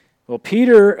Well,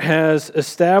 Peter has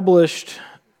established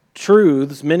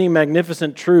truths, many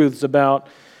magnificent truths about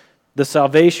the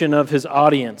salvation of his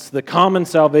audience, the common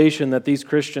salvation that these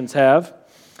Christians have.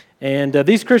 And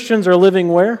these Christians are living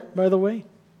where, by the way?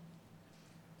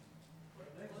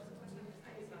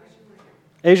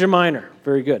 Asia Minor.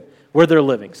 Very good. Where they're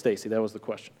living, Stacy, that was the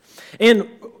question. And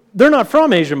they're not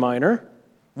from Asia Minor.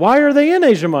 Why are they in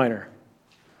Asia Minor?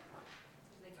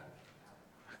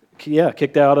 Yeah,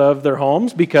 kicked out of their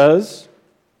homes because,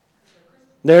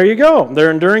 there you go, they're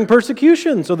enduring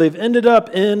persecution. So they've ended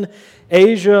up in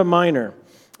Asia Minor.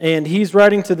 And he's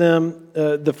writing to them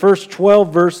the first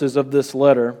 12 verses of this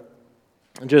letter,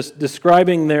 just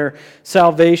describing their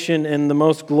salvation in the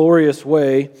most glorious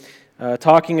way,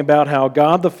 talking about how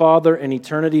God the Father in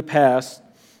eternity past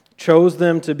chose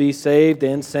them to be saved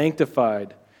and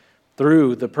sanctified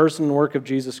through the person and work of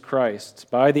Jesus Christ,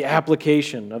 by the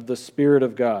application of the Spirit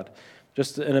of God.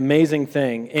 Just an amazing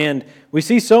thing. And we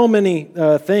see so many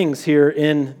things here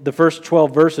in the first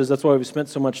 12 verses. That's why we've spent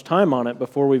so much time on it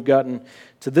before we've gotten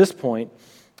to this point,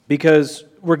 because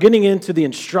we're getting into the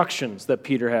instructions that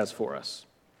Peter has for us.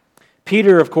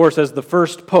 Peter, of course, as the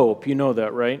first pope, you know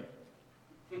that, right?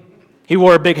 He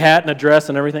wore a big hat and a dress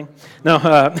and everything. No,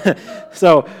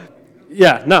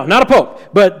 not a pope.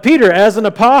 But Peter, as an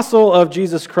apostle of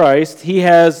Jesus Christ, he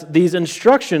has these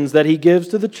instructions that he gives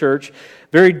to the church,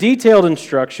 very detailed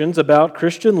instructions about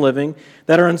Christian living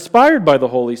that are inspired by the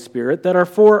Holy Spirit, that are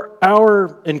for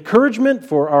our encouragement,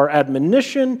 for our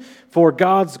admonition, for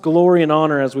God's glory and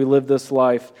honor as we live this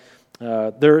life.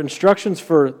 They're instructions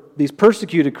for these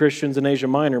persecuted Christians in Asia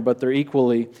Minor, but they're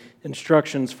equally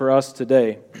instructions for us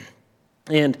today.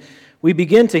 And we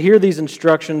begin to hear these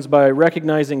instructions by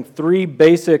recognizing three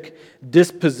basic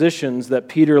dispositions that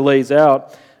Peter lays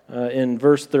out in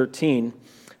verse 13.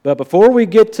 But before we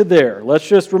get to there, let's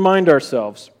just remind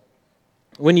ourselves.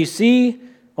 When you see,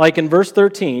 like in verse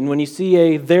 13, when you see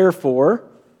a therefore,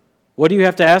 what do you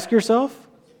have to ask yourself?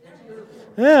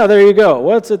 Yeah, there you go.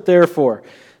 What's it there for?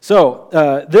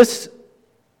 So this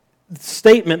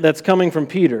statement that's coming from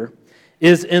Peter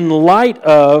is in light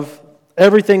of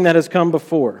everything that has come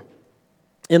before.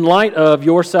 In light of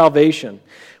your salvation,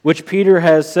 which Peter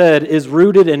has said is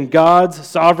rooted in God's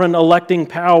sovereign electing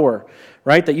power,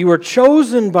 right? That you are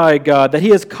chosen by God, that He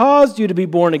has caused you to be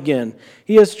born again.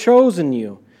 He has chosen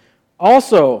you.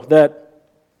 Also, that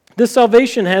this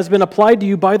salvation has been applied to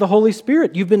you by the Holy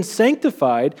Spirit. You've been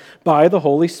sanctified by the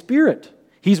Holy Spirit.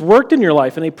 He's worked in your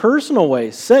life in a personal way,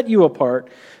 set you apart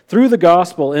through the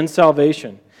gospel in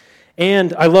salvation.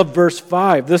 And I love verse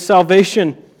 5. This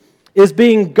salvation is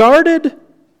being guarded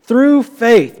through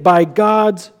faith by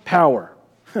God's power.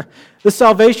 The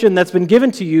salvation that's been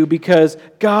given to you because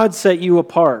God set you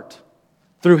apart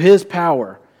through His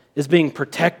power is being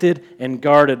protected and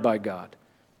guarded by God.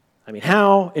 I mean,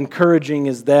 how encouraging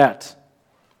is that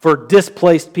for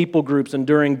displaced people groups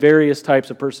enduring various types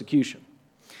of persecution?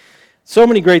 So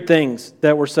many great things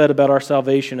that were said about our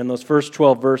salvation in those first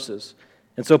 12 verses.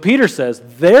 And so Peter says,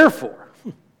 therefore,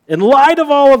 in light of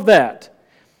all of that,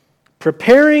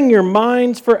 preparing your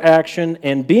minds for action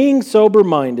and being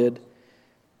sober-minded,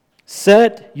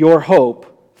 set your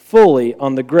hope fully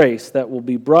on the grace that will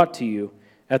be brought to you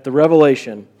at the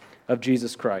revelation of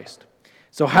Jesus Christ.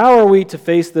 So how are we to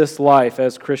face this life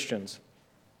as Christians?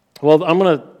 Well, I'm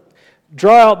going to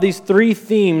draw out these three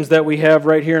themes that we have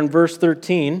right here in verse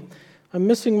 13. I'm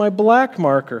missing my black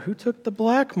marker. Who took the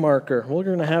black marker? We're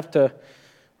going to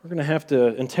have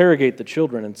to interrogate the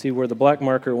children and see where the black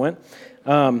marker went.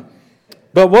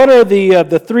 But what are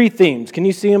the three themes? Can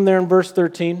you see them there in verse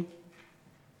 13?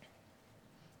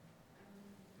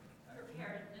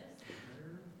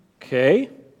 Okay.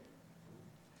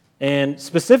 And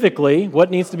specifically,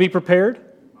 what needs to be prepared?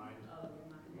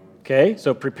 Okay,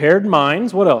 so prepared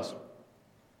minds. What else?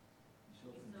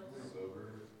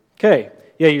 Okay.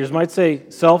 Yeah, yours might say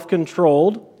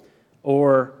self-controlled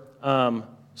or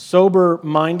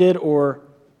sober-minded or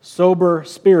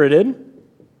sober-spirited.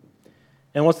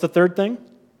 And what's the third thing?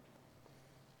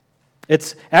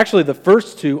 It's actually the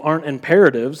first two aren't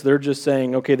imperatives. They're just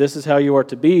saying, okay, this is how you are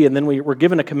to be, and then we're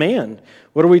given a command.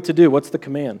 What are we to do? What's the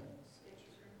command?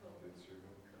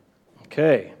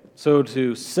 Okay, so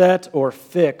to set or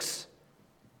fix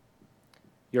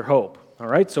your hope. All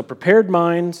right, so prepared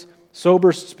minds,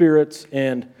 sober spirits,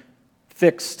 and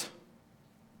fixed.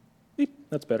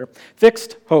 That's better.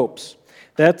 Fixed hopes.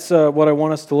 That's what I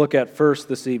want us to look at first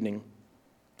this evening.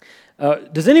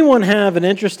 Does anyone have an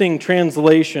interesting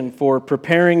translation for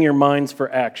preparing your minds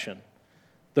for action?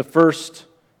 The first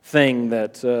thing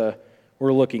that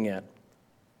we're looking at.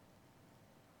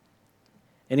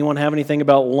 Anyone have anything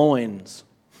about loins?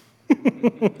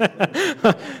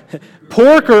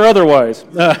 Pork or otherwise.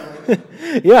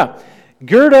 Yeah.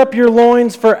 Gird up your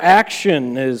loins for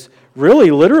action is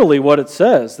really literally what it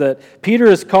says, that Peter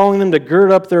is calling them to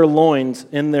gird up their loins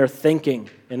in their thinking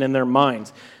and in their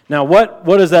minds. Now, what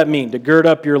does that mean, to gird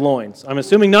up your loins? I'm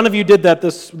assuming none of you did that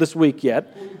this week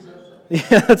yet.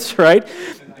 Yeah, that's right.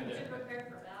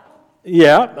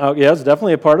 Yeah, it's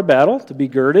definitely a part of battle, to be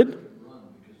girded.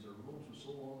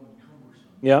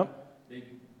 Yeah. They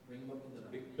bring them up with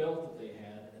a big belt that they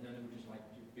had, and then it was just like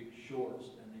big shorts,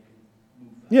 and they could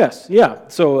move fast. Yes, yeah.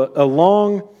 So a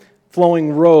long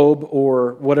flowing robe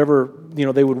or whatever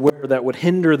they would wear that would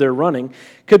hinder their running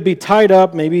could be tied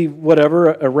up, maybe whatever,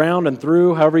 around and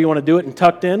through, however you want to do it, and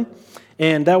tucked in,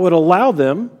 and that would allow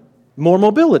them more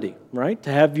mobility, right?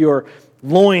 To have your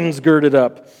loins girded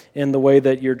up in the way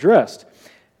that you're dressed.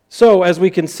 So as we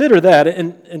consider that,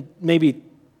 and maybe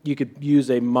you could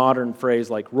use a modern phrase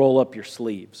like roll up your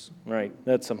sleeves, right?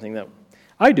 That's something that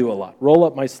I do a lot, roll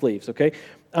up my sleeves, okay?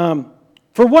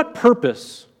 For what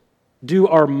purpose do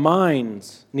our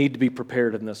minds need to be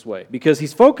prepared in this way? Because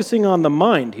he's focusing on the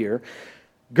mind here,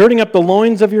 girding up the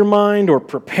loins of your mind or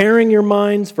preparing your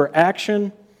minds for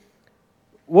action.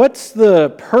 What's the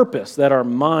purpose that our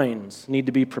minds need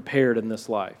to be prepared in this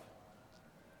life?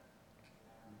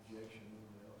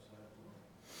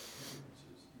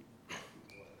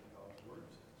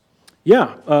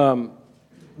 Yeah.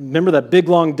 Remember that big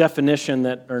long definition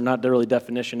or not really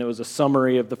definition, it was a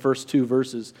summary of the first two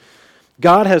verses.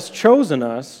 God has chosen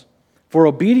us for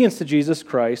obedience to Jesus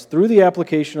Christ through the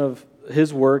application of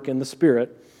His work in the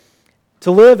Spirit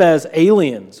to live as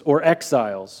aliens or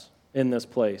exiles in this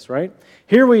place, right?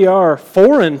 Here we are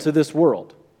foreign to this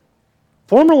world,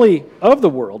 formerly of the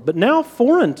world, but now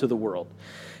foreign to the world.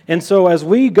 And so as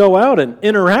we go out and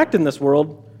interact in this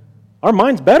world, our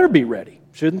minds better be ready,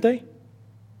 shouldn't they?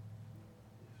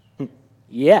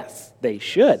 Yes, they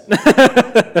should.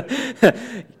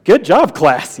 Good job,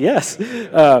 class. Yes.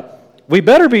 We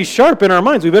better be sharp in our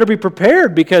minds. We better be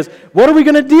prepared because what are we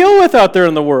going to deal with out there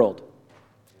in the world?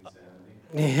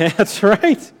 Yeah, that's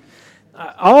right.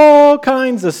 All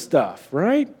kinds of stuff,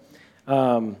 right?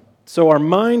 So our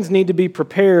minds need to be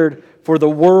prepared for the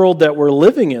world that we're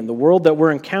living in, the world that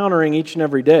we're encountering each and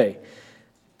every day.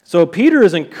 So Peter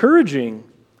is encouraging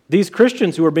these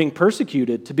Christians who are being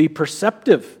persecuted to be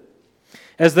perceptive.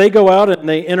 As they go out and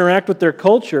they interact with their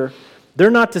culture, they're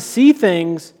not to see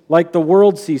things like the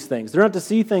world sees things. They're not to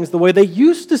see things the way they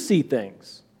used to see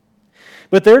things.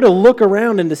 But they're to look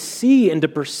around and to see and to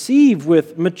perceive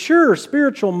with mature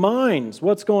spiritual minds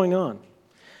what's going on.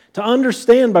 To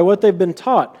understand by what they've been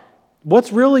taught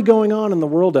what's really going on in the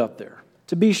world out there.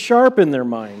 To be sharp in their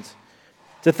minds.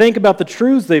 To think about the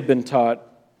truths they've been taught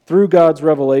through God's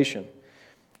revelation.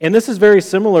 And this is very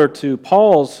similar to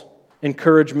Paul's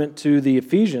encouragement to the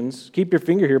Ephesians. Keep your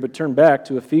finger here, but turn back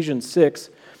to Ephesians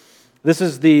 6. This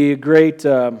is the great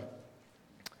whole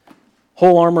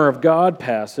armor of God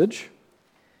passage.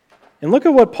 And look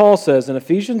at what Paul says in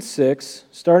Ephesians 6,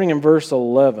 starting in verse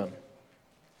 11.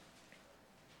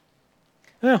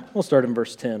 We'll start in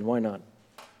verse 10. Why not?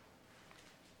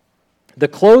 The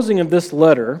closing of this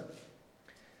letter,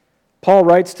 Paul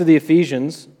writes to the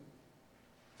Ephesians,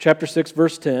 chapter 6,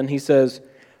 verse 10. He says,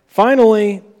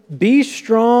 "Finally, be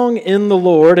strong in the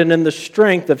Lord and in the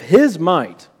strength of His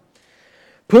might.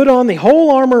 Put on the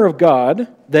whole armor of God,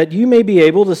 that you may be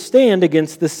able to stand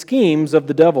against the schemes of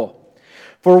the devil.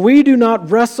 For we do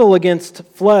not wrestle against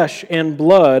flesh and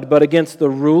blood, but against the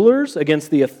rulers,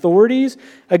 against the authorities,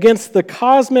 against the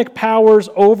cosmic powers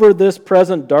over this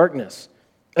present darkness,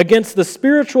 against the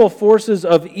spiritual forces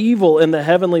of evil in the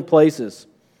heavenly places.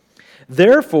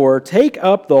 Therefore, take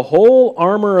up the whole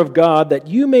armor of God, that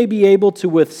you may be able to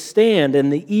withstand in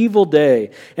the evil day,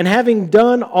 and having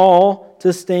done all,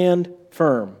 to stand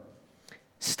firm.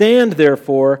 Stand,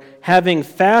 therefore, having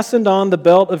fastened on the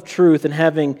belt of truth, and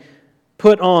having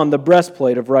put on the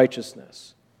breastplate of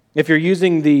righteousness." If you're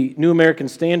using the New American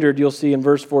Standard, you'll see in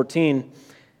verse 14,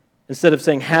 instead of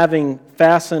saying having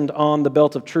fastened on the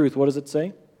belt of truth, what does it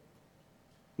say?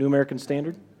 New American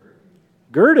Standard?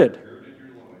 Girded.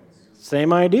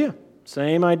 Same idea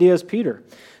as Peter.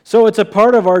 So it's a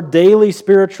part of our daily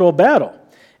spiritual battle,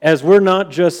 as we're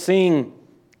not just seeing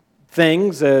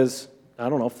things as,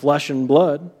 flesh and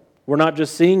blood. We're not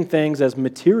just seeing things as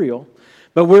material,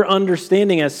 but we're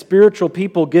understanding as spiritual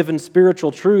people given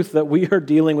spiritual truth that we are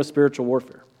dealing with spiritual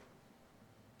warfare.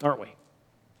 Aren't we?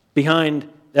 Behind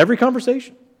every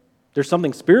conversation, there's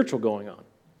something spiritual going on.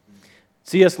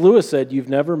 C.S. Lewis said, "You've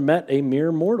never met a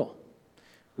mere mortal."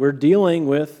 We're dealing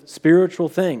with spiritual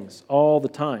things all the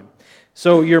time.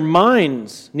 So your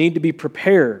minds need to be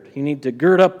prepared. You need to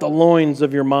gird up the loins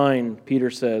of your mind,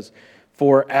 Peter says,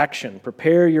 for action.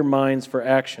 Prepare your minds for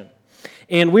action.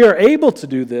 And we are able to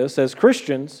do this as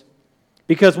Christians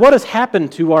because what has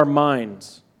happened to our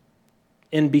minds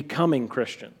in becoming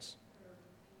Christians?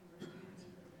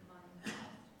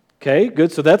 Okay,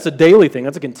 good. So that's a daily thing.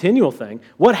 That's a continual thing.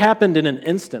 What happened in an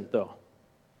instant, though?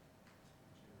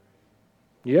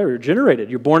 Yeah, you're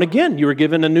regenerated. You're born again. You were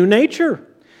given a new nature.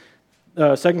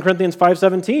 2 Corinthians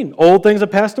 5:17, old things have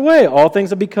passed away, all things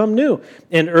have become new.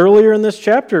 And earlier in this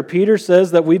chapter, Peter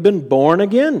says that we've been born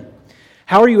again.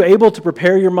 How are you able to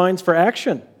prepare your minds for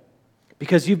action?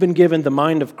 Because you've been given the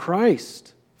mind of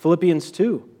Christ. Philippians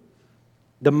 2.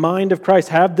 The mind of Christ.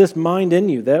 Have this mind in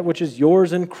you, that which is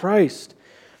yours in Christ.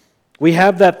 We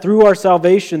have that through our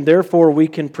salvation, therefore we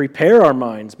can prepare our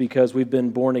minds because we've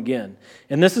been born again.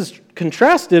 And this is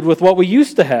contrasted with what we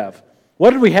used to have.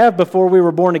 What did we have before we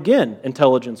were born again,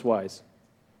 intelligence-wise?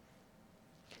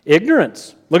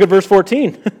 Ignorance. Look at verse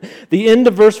 14. The end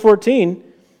of verse 14,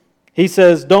 he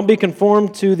says, don't be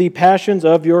conformed to the passions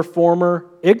of your former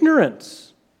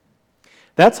ignorance.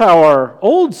 That's how our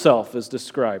old self is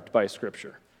described by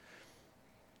Scripture.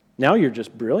 Now you're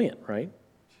just brilliant, right?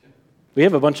 We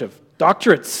have a bunch of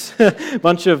doctorates, a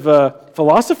bunch of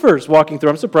philosophers walking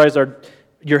through. I'm surprised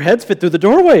your heads fit through the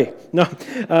doorway. No,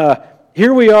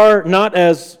 here we are, not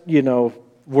as,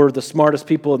 we're the smartest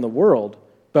people in the world,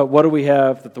 but what do we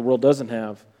have that the world doesn't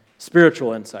have?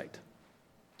 Spiritual insight.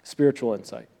 Spiritual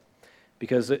insight.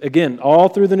 Because, again, all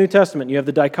through the New Testament, you have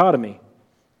the dichotomy,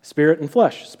 spirit and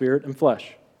flesh, spirit and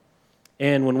flesh.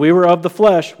 And when we were of the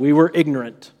flesh, we were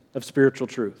ignorant of spiritual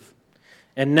truth.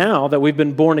 And now that we've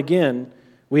been born again,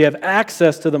 we have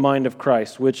access to the mind of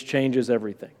Christ, which changes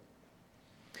everything.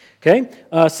 Okay?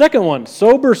 Second one,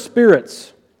 sober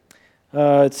spirits.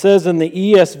 It says in the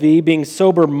ESV, being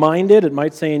sober-minded. It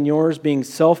might say in yours, being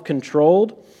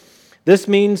self-controlled. This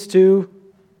means to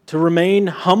remain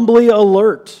humbly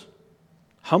alert.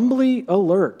 Humbly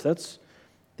alert. That's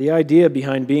the idea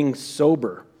behind being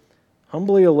sober.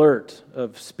 Humbly alert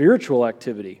of spiritual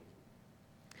activity.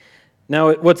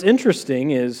 Now, what's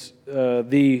interesting is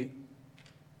the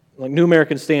New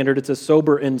American Standard, it says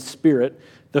sober in spirit.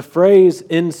 The phrase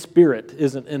in spirit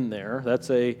isn't in there. That's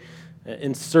an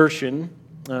insertion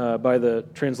by the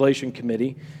translation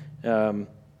committee.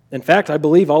 In fact, I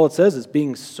believe all it says is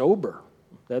being sober.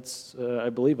 That's, I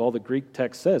believe, all the Greek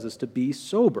text says is to be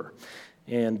sober.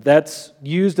 And that's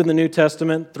used in the New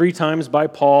Testament 3 times by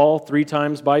Paul, 3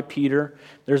 times by Peter.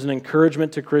 There's an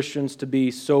encouragement to Christians to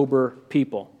be sober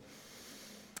people.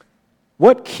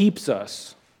 What keeps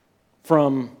us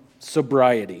from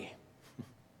sobriety?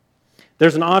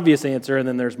 There's an obvious answer, and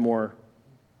then there's more,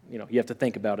 you have to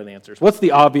think about it answers. What's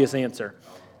the obvious answer?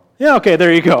 Yeah, okay,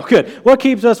 there you go. Good. What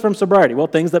keeps us from sobriety? Well,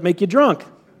 things that make you drunk.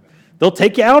 They'll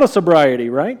take you out of sobriety,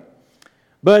 right?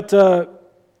 But,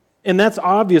 and that's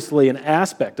obviously an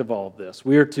aspect of all of this.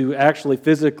 We are to actually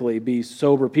physically be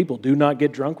sober people. Do not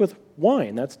get drunk with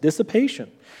wine. That's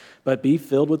dissipation. But be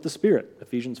filled with the Spirit,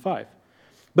 Ephesians 5.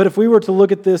 But if we were to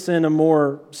look at this in a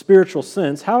more spiritual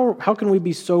sense, how can we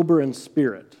be sober in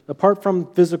spirit? Apart from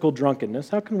physical drunkenness,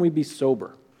 how can we be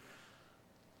sober?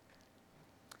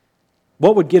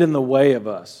 What would get in the way of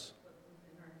us?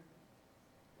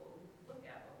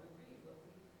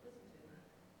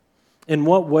 In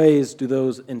what ways do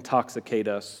those intoxicate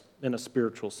us in a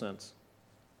spiritual sense?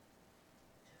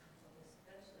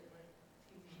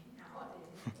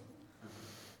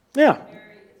 Yeah.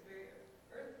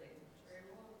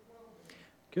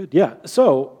 Good, yeah.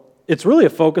 So it's really a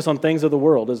focus on things of the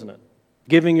world, isn't it?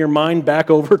 Giving your mind back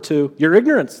over to your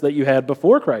ignorance that you had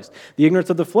before Christ, the ignorance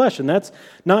of the flesh. And that's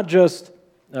not just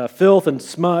filth and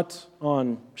smut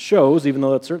on shows, even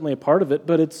though that's certainly a part of it,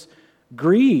 but it's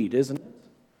greed, isn't it?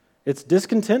 It's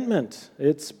discontentment.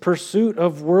 It's pursuit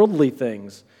of worldly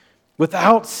things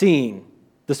without seeing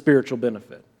the spiritual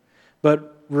benefit,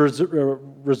 but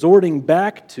resorting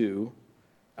back to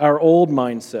our old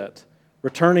mindset,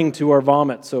 returning to our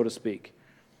vomit, so to speak.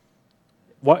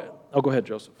 What? Oh, go ahead,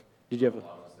 Joseph. Did you have a... I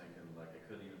was thinking, it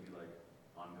could even be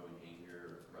ongoing anger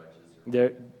or grudges.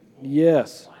 There,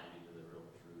 yes.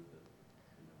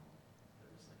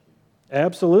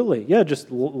 Absolutely. Yeah,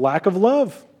 just lack of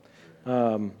love.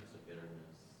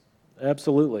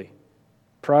 Absolutely.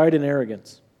 Pride and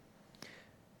arrogance.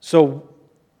 So,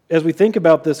 as we think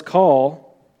about this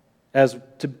call as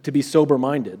to be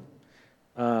sober-minded,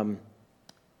 why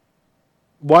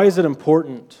is it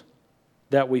important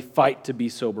that we fight to be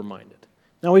sober-minded?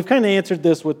 Now, we've kind of answered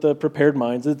this with the prepared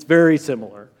minds. It's very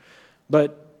similar.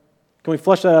 But can we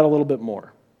flesh that out a little bit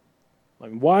more?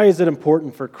 Why is it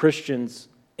important for Christians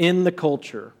in the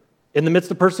culture, in the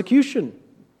midst of persecution.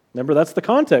 Remember, that's the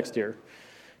context here.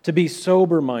 To be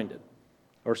sober-minded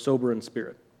or sober in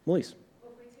spirit. Melise.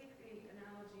 Well, if we take the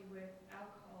analogy with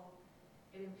alcohol,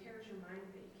 it impairs your mind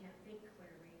that you can't think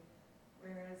clearly,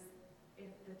 whereas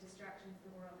if the distractions of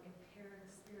the world impair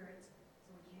the spirit,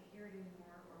 so we can't hear it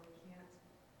anymore, or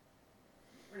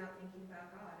we're not thinking about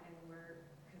God anymore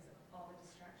because of all the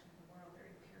distractions of the world,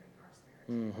 they're impairing our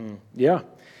spirit. Yeah.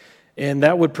 And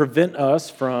that would prevent us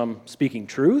from speaking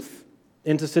truth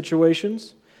into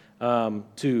situations,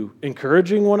 to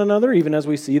encouraging one another, even as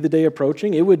we see the day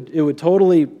approaching. It would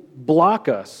totally block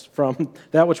us from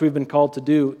that which we've been called to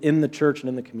do in the church and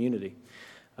in the community.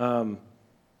 And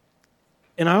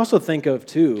I also think of,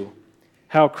 too,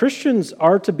 how Christians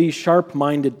are to be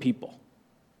sharp-minded people.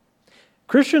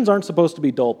 Christians aren't supposed to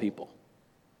be dull people.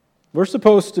 We're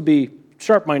supposed to be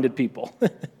sharp-minded people.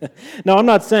 Now, I'm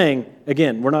not saying,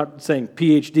 again, we're not saying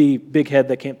PhD, big head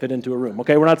that can't fit into a room,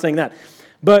 okay? We're not saying that.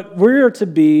 But we're to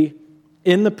be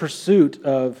in the pursuit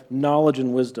of knowledge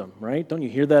and wisdom, right? Don't you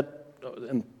hear that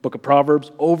in the book of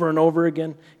Proverbs over and over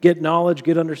again? Get knowledge,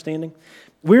 get understanding.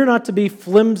 We're not to be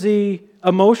flimsy,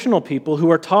 emotional people who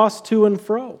are tossed to and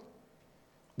fro.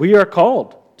 We are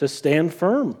called to stand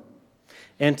firm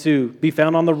and to be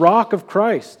found on the rock of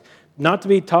Christ, not to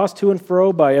be tossed to and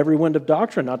fro by every wind of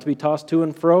doctrine, not to be tossed to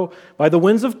and fro by the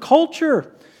winds of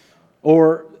culture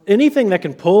or anything that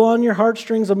can pull on your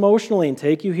heartstrings emotionally and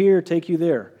take you here, take you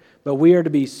there. But we are to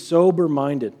be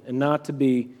sober-minded and not to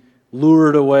be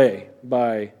lured away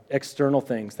by external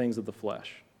things of the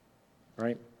flesh.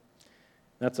 Right?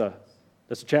 That's a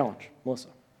challenge. Melissa.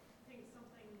 I think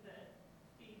something that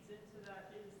feeds into that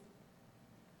is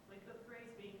like the phrase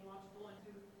being watchful and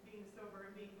being sober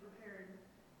and being prepared.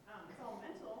 It's all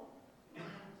mental, and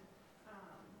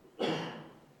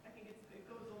I think it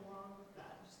goes along with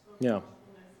that. Just the Yeah.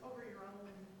 watchfulness over your own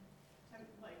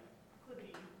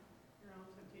proclivity, your own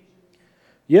temptations.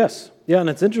 Yes. Yeah, and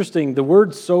it's interesting. The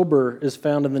word sober is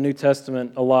found in the New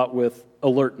Testament a lot with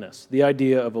alertness, the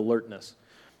idea of alertness.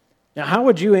 Now, how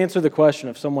would you answer the question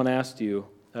if someone asked you,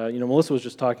 Melissa was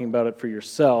just talking about it for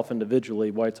yourself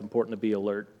individually, why it's important to be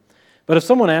alert. But if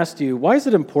someone asked you, why is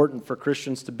it important for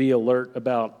Christians to be alert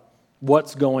about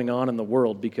what's going on in the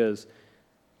world? Because,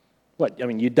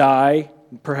 you die,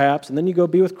 perhaps, and then you go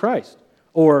be with Christ.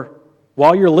 Or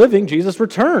while you're living, Jesus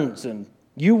returns and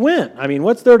you win.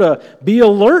 What's there to be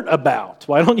alert about?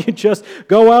 Why don't you just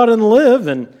go out and live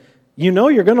and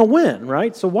you're going to win,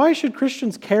 right? So why should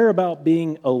Christians care about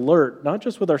being alert, not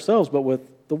just with ourselves, but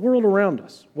with the world around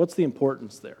us? What's the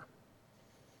importance there?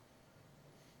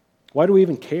 Why do we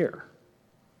even care?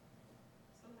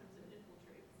 Sometimes it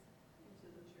infiltrates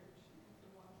into the church. You have to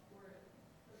watch for it.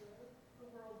 The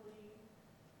worldly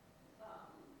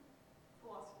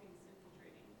philosophies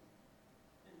infiltrating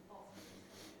and false coming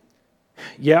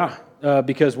in. Yeah,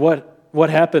 because what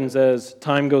happens as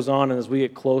time goes on and as we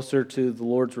get closer to the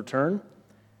Lord's return?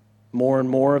 More and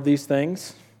more of these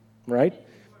things, right? If you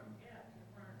weren't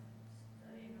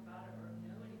studying about it or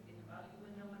know anything about it, you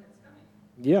wouldn't know when it's coming.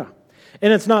 Yeah.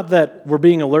 And it's not that we're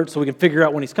being alert so we can figure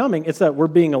out when he's coming. It's that we're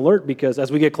being alert because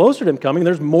as we get closer to him coming,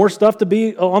 there's more stuff to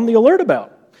be on the alert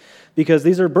about. Because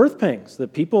these are birth pangs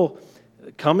that people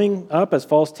coming up as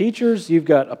false teachers. You've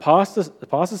got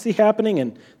apostasy happening,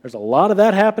 and there's a lot of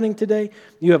that happening today.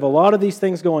 You have a lot of these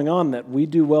things going on that we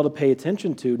do well to pay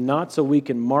attention to, not so we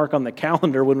can mark on the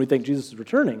calendar when we think Jesus is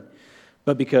returning,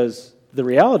 but because the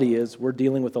reality is we're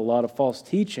dealing with a lot of false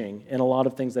teaching and a lot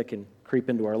of things that can creep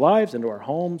into our lives, into our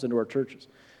homes, into our churches.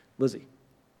 Lizzie.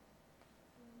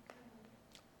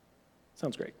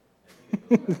 Sounds great.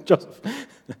 Joseph. I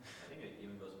think it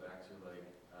even goes back to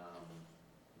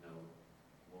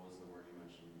what was the word you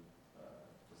mentioned?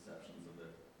 Deceptions of the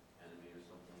enemy or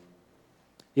something.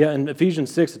 Yeah, in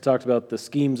Ephesians 6, it talks about the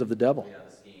schemes of the devil. Yeah,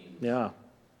 the schemes. Yeah,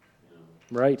 You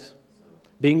know, right. so.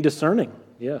 Being discerning,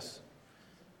 yes.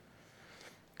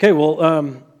 Okay,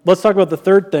 well, let's talk about the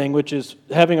third thing, which is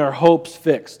having our hopes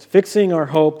fixed. Fixing our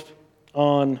hope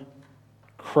on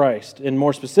Christ, and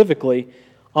more specifically,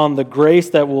 on the grace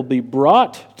that will be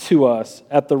brought to us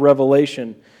at the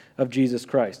revelation of Jesus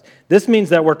Christ. This means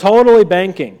that we're totally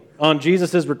banking on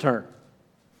Jesus' return.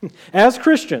 As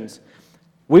Christians,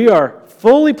 we are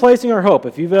fully placing our hope.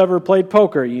 If you've ever played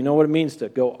poker, you know what it means to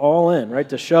go all in, right?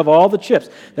 To shove all the chips.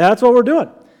 That's what we're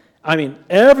doing.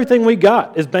 Everything we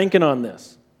got is banking on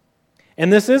this.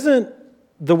 And this isn't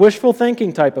the wishful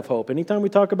thinking type of hope. Anytime we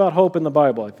talk about hope in the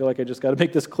Bible, I feel like I just got to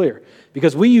make this clear.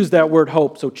 Because we use that word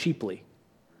hope so cheaply.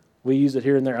 We use it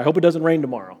here and there. I hope it doesn't rain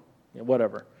tomorrow.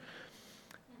 Whatever.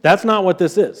 That's not what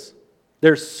this is.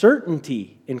 There's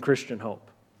certainty in Christian hope.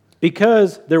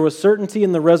 Because there was certainty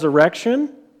in the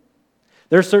resurrection,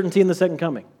 there's certainty in the second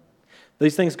coming.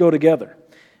 These things go together.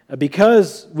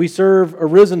 Because we serve a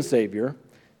risen Savior,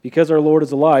 because our Lord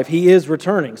is alive, He is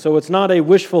returning. So it's not a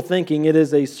wishful thinking, it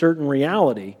is a certain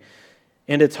reality.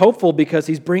 And it's hopeful because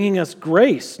He's bringing us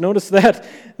grace. Notice that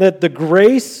the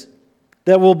grace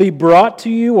that will be brought to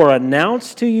you or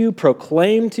announced to you,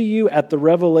 proclaimed to you at the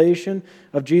revelation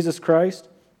of Jesus Christ.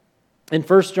 In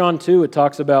 1 John 2, it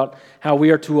talks about how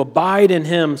we are to abide in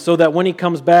Him so that when He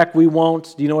comes back, we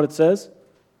won't, do you know what it says?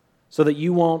 So that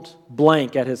you won't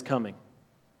blank at His coming.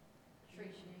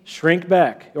 Shrink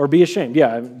back or be ashamed.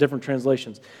 Yeah, different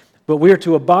translations. But we are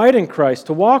to abide in Christ,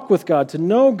 to walk with God, to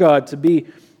know God, to be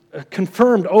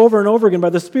confirmed over and over again by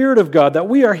the Spirit of God that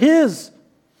we are His.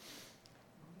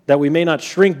 That we may not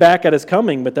shrink back at His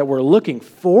coming, but that we're looking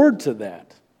forward to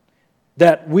that.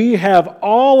 That we have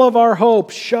all of our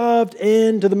hope shoved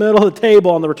into the middle of the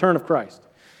table on the return of Christ.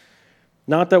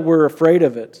 Not that we're afraid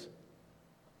of it,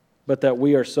 but that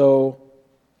we are so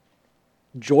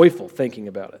joyful thinking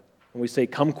about it. And we say,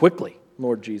 come quickly,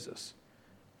 Lord Jesus.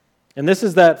 And this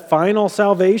is that final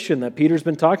salvation that Peter's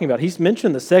been talking about. He's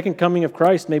mentioned the second coming of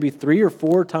Christ maybe 3 or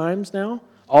 4 times now,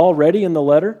 already in the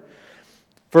letter.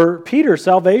 For Peter,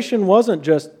 salvation wasn't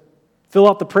just fill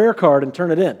out the prayer card and turn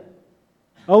it in.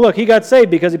 Oh, look, he got saved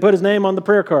because he put his name on the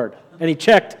prayer card. And he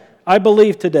checked, I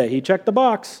believe today. He checked the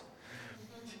box.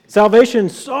 Salvation,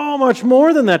 so much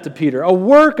more than that to Peter. A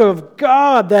work of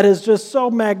God that is just so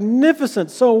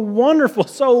magnificent, so wonderful,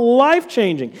 so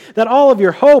life-changing, that all of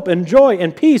your hope and joy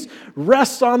and peace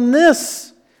rests on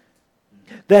this.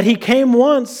 That He came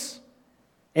once,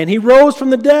 and He rose from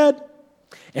the dead,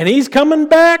 and He's coming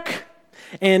back,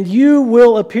 and you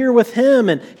will appear with Him,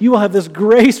 and you will have this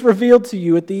grace revealed to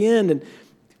you at the end. And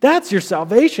that's your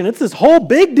salvation. It's this whole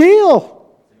big deal.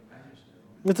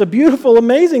 It's a beautiful,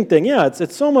 amazing thing. Yeah,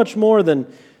 it's so much more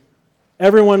than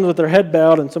everyone with their head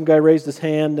bowed and some guy raised his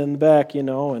hand in the back,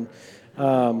 and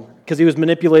because he was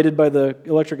manipulated by the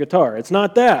electric guitar. It's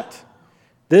not that.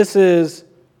 This is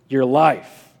your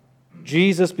life.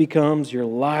 Jesus becomes your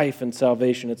life and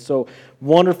salvation. It's so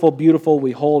wonderful, beautiful.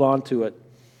 We hold on to it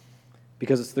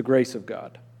because it's the grace of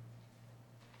God.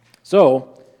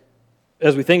 So,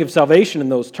 as we think of salvation in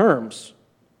those terms,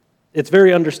 it's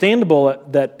very understandable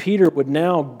that Peter would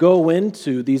now go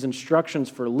into these instructions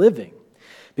for living.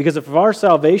 Because if our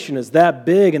salvation is that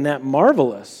big and that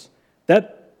marvelous,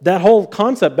 that whole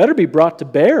concept better be brought to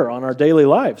bear on our daily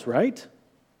lives, right?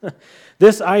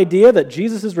 This idea that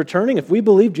Jesus is returning, if we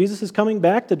believe Jesus is coming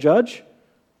back to judge,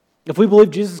 if we believe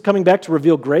Jesus is coming back to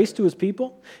reveal grace to His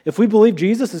people, if we believe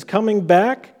Jesus is coming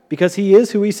back because He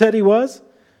is who He said He was,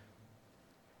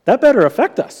 that better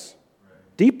affect us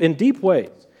in deep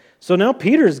ways. So now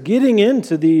Peter's getting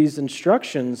into these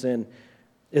instructions, and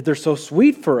they're so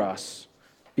sweet for us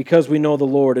because we know the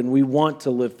Lord and we want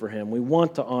to live for Him. We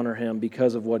want to honor Him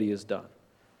because of what He has done.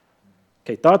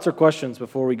 Okay, thoughts or questions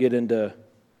before we get into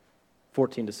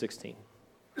 14 to 16?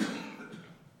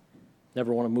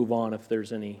 Never want to move on if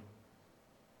there's any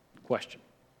question.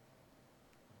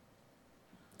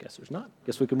 Guess there's not.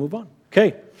 Guess we can move on.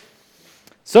 Okay.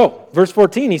 So, verse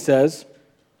 14, he says,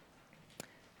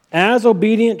 as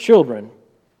obedient children,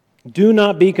 do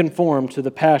not be conformed to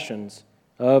the passions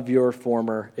of your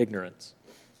former ignorance.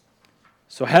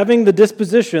 So having the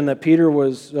disposition that Peter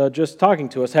was just talking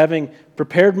to us, having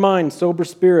prepared minds, sober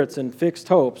spirits, and fixed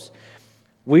hopes,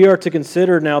 we are to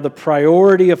consider now the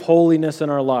priority of holiness in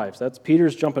our lives. That's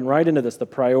Peter's jumping right into this, the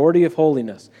priority of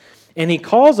holiness. And he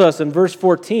calls us in verse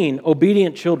 14,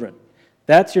 obedient children.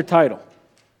 That's your title.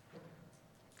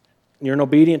 You're an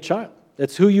obedient child.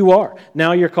 That's who you are.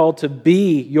 Now you're called to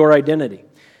be your identity.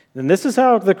 And this is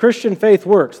how the Christian faith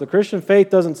works. The Christian faith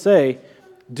doesn't say,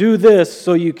 do this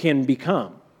so you can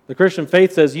become. The Christian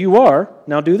faith says, you are,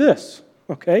 now do this.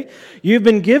 Okay? You've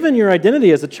been given your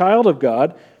identity as a child of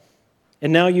God,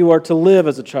 and now you are to live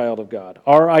as a child of God.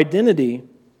 Our identity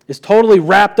is totally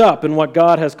wrapped up in what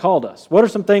God has called us. What are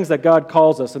some things that God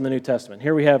calls us in the New Testament?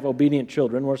 Here we have obedient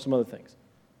children. What are some other things?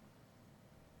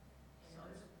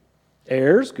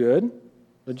 Heirs, good.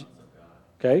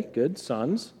 Okay, good.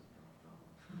 Sons.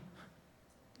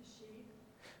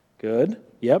 Good.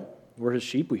 Yep. We're His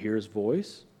sheep. We hear His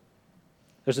voice.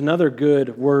 There's another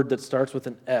good word that starts with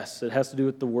an S. It has to do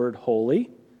with the word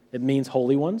holy. It means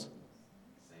holy ones.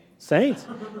 Saints.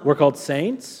 We're called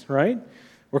saints, right?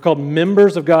 We're called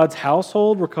members of God's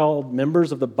household. We're called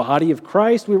members of the body of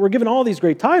Christ. We're given all these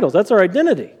great titles. That's our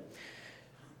identity.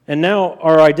 And now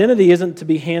our identity isn't to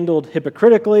be handled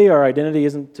hypocritically. Our identity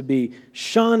isn't to be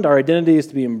shunned. Our identity is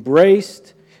to be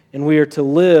embraced. And we are to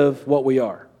live what we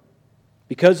are.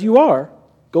 Because you are,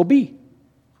 go be.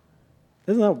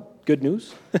 Isn't that good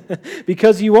news?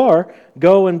 Because you are,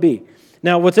 go and be.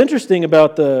 Now, what's interesting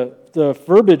about the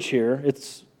verbiage here,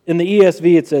 it's in the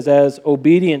ESV it says, as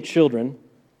obedient children.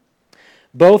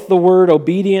 Both the word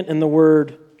obedient and the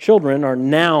word children are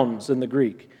nouns in the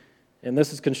Greek. And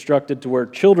this is constructed to where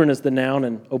children is the noun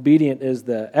and obedient is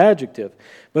the adjective.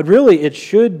 But really, it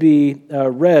should be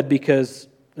read because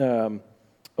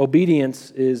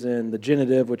obedience is in the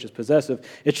genitive, which is possessive.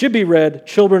 It should be read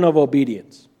children of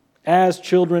obedience, as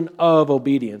children of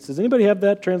obedience. Does anybody have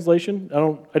that translation?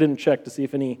 I didn't check to see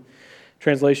if any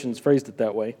translations phrased it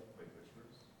that way.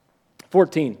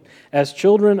 14, as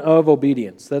children of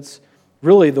obedience. That's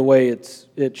really the way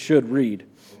it should read.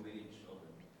 Obedient children.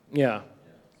 Yeah.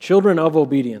 Children of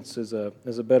obedience is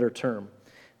a better term,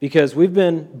 because we've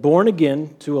been born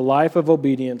again to a life of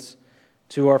obedience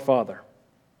to our Father,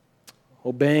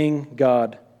 obeying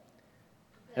God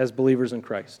as believers in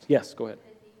Christ. Yes, go ahead.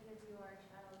 Even if you are a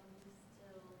child, you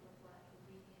still lack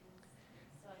obedience.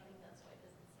 So I think that's why it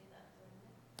doesn't say that,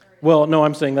 doesn't it? Well, no,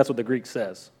 I'm saying that's what the Greek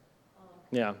says.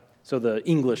 Yeah, so the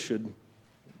English should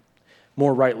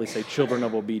more rightly say children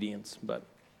of obedience, but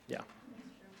yeah.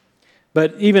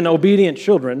 But even obedient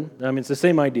children, I mean, it's the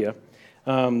same idea,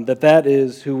 that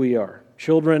is who we are.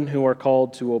 Children who are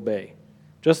called to obey.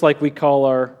 Just like we call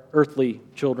our earthly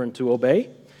children to obey,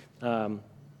 the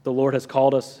Lord has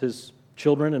called us His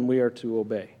children, and we are to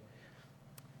obey.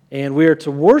 And we are to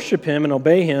worship Him and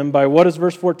obey Him by what does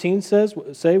verse 14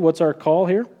 say? What's our call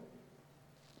here?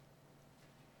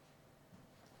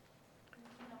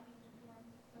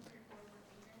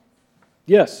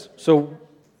 Yes, so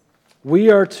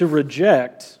we are to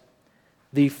reject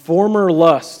the former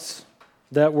lusts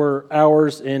that were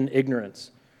ours in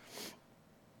ignorance.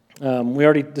 We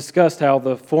already discussed how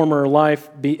the former life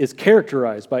is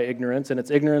characterized by ignorance, and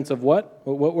it's ignorance of what?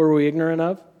 What were we ignorant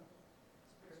of?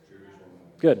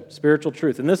 Good, spiritual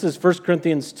truth. And this is 1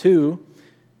 Corinthians 2.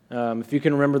 If you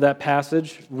can remember that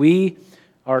passage, we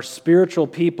are spiritual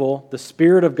people. The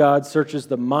Spirit of God searches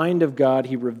the mind of God.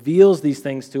 He reveals these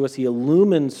things to us. He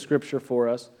illumines Scripture for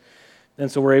us. And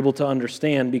so we're able to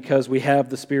understand because we have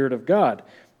the Spirit of God.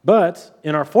 But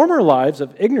in our former lives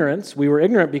of ignorance, we were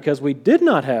ignorant because we did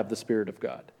not have the Spirit of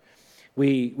God.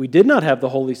 We did not have the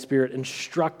Holy Spirit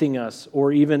instructing us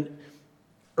or even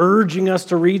urging us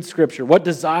to read Scripture. What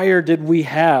desire did we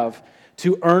have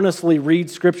to earnestly read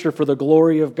Scripture for the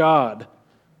glory of God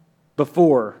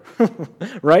before?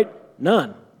 Right?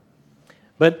 None.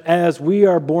 But as we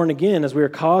are born again, as we are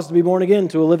caused to be born again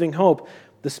to a living hope,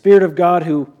 the Spirit of God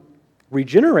who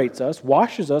regenerates us,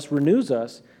 washes us, renews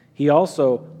us, He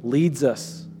also leads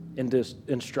us into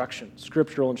instruction,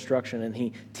 scriptural instruction, and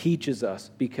He teaches us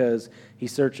because He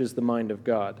searches the mind of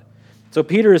God. So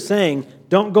Peter is saying,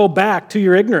 don't go back to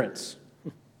your ignorance.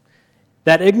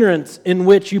 That ignorance in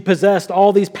which you possessed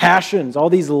all these passions, all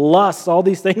these lusts, all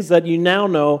these things that you now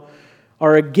know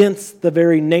are against the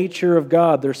very nature of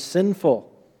God. They're sinful.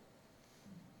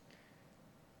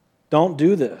 Don't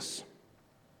do this.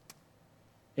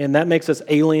 And that makes us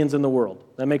aliens in the world.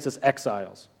 That makes us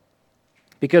exiles.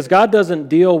 Because God doesn't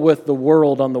deal with the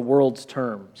world on the world's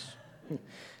terms. Have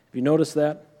you noticed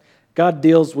that? God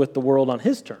deals with the world on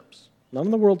His terms, not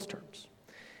on the world's terms.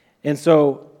 And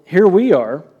so here we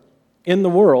are in the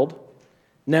world,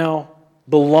 now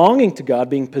belonging to God,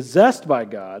 being possessed by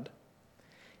God,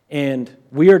 and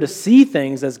we are to see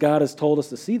things as God has told us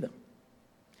to see them.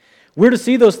 We're to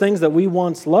see those things that we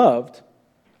once loved,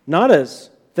 not as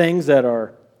things that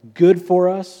are good for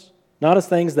us, not as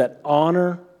things that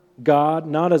honor God,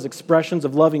 not as expressions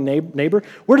of loving neighbor.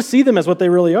 We're to see them as what they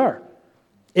really are.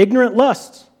 Ignorant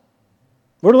lusts.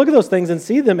 We're to look at those things and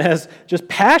see them as just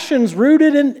passions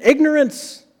rooted in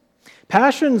ignorance.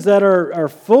 Passions that are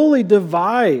fully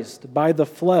devised by the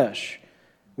flesh.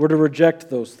 We're to reject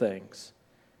those things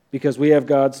because we have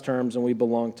God's terms and we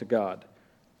belong to God.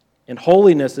 And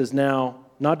holiness is now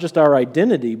not just our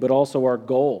identity, but also our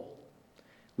goal.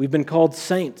 We've been called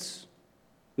saints.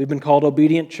 We've been called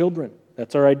obedient children.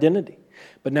 That's our identity.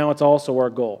 But now it's also our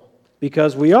goal.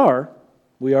 Because we are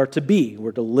to be.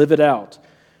 We're to live it out.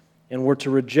 And we're to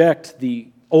reject the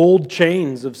old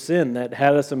chains of sin that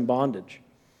had us in bondage.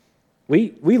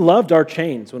 We loved our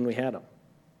chains when we had them.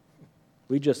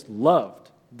 We just loved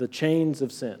the chains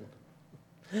of sin.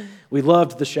 We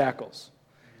loved the shackles.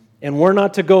 And we're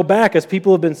not to go back as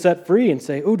people have been set free and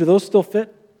say, "Ooh, do those still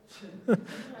fit?"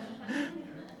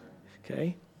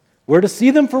 Okay? We're to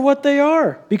see them for what they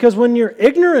are. Because when you're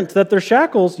ignorant that they're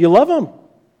shackles, you love them.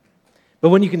 But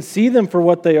when you can see them for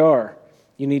what they are,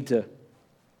 you need to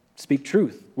speak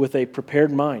truth with a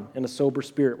prepared mind and a sober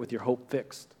spirit with your hope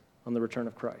fixed on the return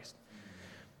of Christ.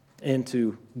 And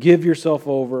to give yourself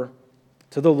over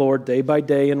to the Lord day by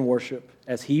day in worship.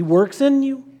 As He works in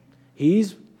you,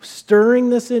 He's stirring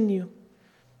this in you,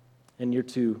 and you're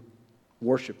to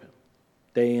worship Him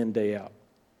day in, day out.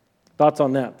 Thoughts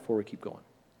on that before we keep going?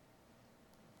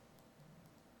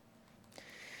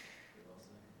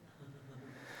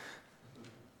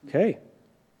 Okay.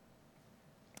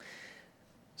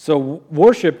 So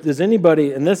worship, does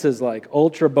anybody, and this is like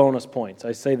ultra bonus points.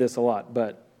 I say this a lot,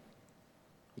 but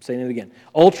I'm saying it again.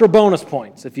 Ultra bonus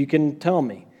points, if you can tell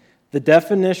me the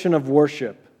definition of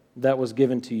worship that was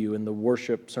given to you in the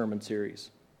worship sermon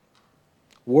series.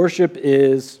 Worship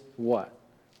is what?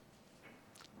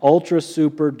 Ultra,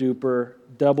 super, duper,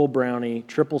 double brownie,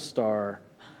 triple star,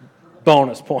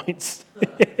 bonus points.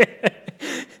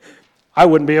 I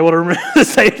wouldn't be able to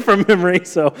say it from memory.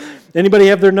 So, anybody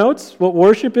have their notes? What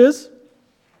worship is?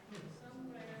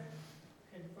 Somewhere,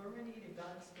 conformity to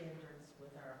God's standards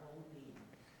with our whole being,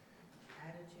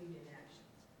 attitude and action.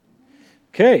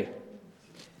 Okay.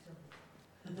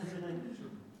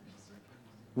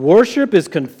 Worship is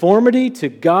conformity to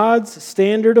God's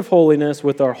standard of holiness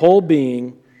with our whole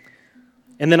being.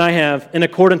 And then I have, in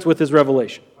accordance with His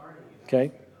revelation.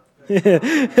 Okay?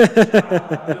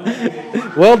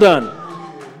 Well done.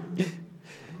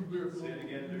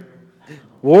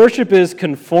 Worship is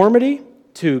conformity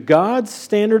to God's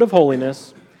standard of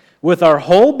holiness with our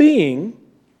whole being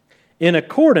in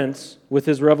accordance with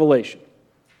His revelation.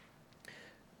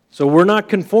 So we're not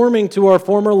conforming to our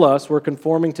former lusts, we're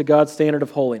conforming to God's standard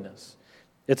of holiness.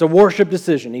 It's a worship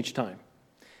decision each time.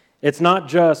 It's not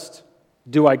just,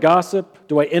 do I gossip?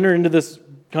 Do I enter into this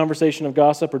conversation of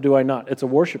gossip or do I not? It's a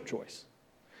worship choice.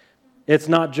 It's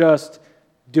not just,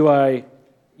 do I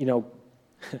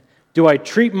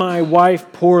treat my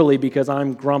wife poorly because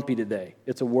I'm grumpy today?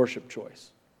 It's a worship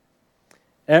choice.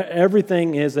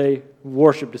 Everything is a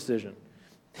worship decision.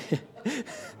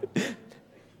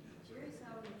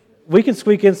 We can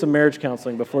squeak in some marriage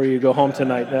counseling before you go home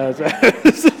tonight.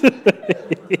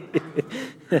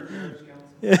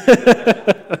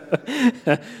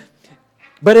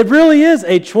 But it really is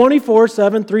a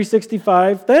 24/7,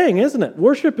 365 thing, isn't it?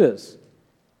 Worship is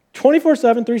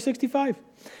 24/7, 365.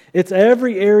 It's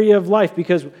every area of life,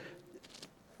 because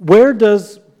where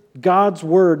does God's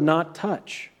Word not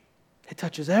touch? It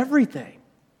touches everything.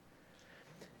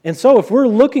 And so if we're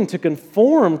looking to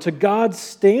conform to God's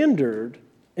standard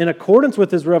in accordance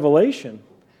with His revelation,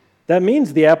 that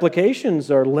means the applications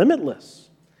are limitless.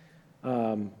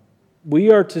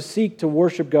 We are to seek to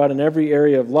worship God in every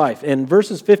area of life. And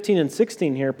verses 15 and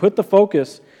 16 here put the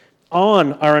focus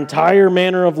on our entire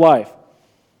manner of life.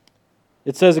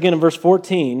 It says again in verse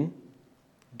 14,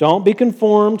 don't be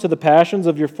conformed to the passions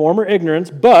of your former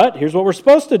ignorance, but, here's what we're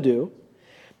supposed to do,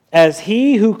 as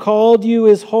He who called you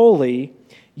is holy,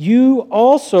 you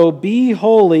also be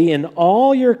holy in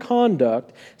all your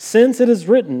conduct, since it is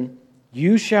written,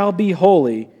 you shall be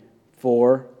holy,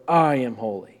 for I am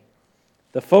holy.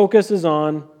 The focus is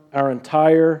on our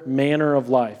entire manner of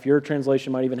life. Your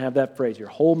translation might even have that phrase, your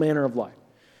whole manner of life.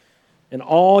 In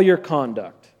all your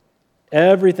conduct,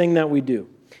 everything that we do.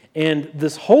 And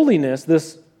this holiness,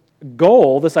 this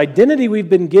goal, this identity we've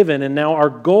been given, and now our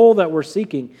goal that we're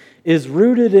seeking is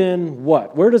rooted in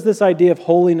what? Where does this idea of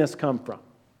holiness come from?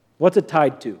 What's it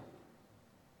tied to?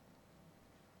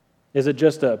 Is it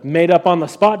just a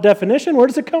made-up-on-the-spot definition? Where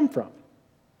does it come from?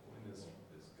 Holiness is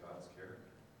God's character.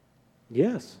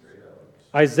 Yes.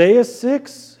 Isaiah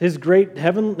 6, his great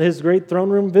throne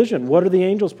room vision. What are the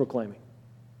angels proclaiming?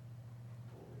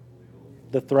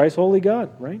 The thrice holy God,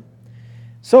 right?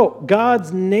 So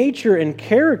God's nature and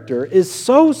character is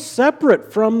so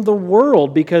separate from the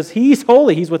world because He's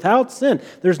holy. He's without sin.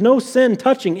 There's no sin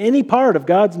touching any part of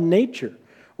God's nature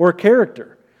or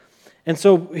character. And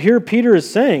so here Peter is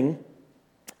saying,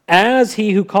 as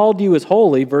He who called you is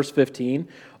holy, verse 15,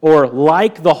 or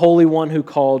like the Holy One who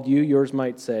called you, yours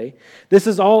might say, this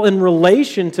is all in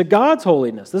relation to God's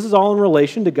holiness. This is all in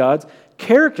relation to God's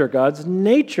character, God's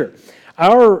nature.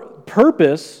 Our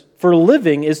purpose for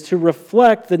living is to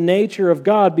reflect the nature of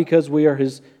God because we are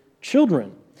His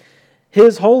children.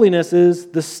 His holiness is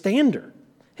the standard.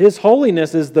 His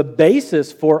holiness is the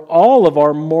basis for all of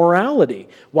our morality.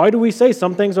 Why do we say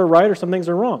some things are right or some things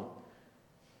are wrong?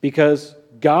 Because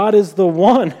God is the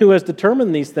one who has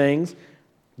determined these things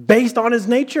based on His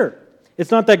nature.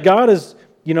 It's not that God is,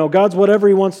 God's whatever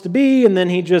He wants to be, and then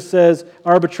He just says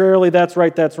arbitrarily, that's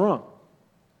right, that's wrong.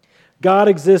 God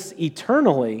exists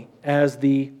eternally as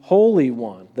the Holy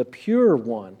One, the pure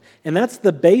One. And that's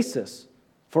the basis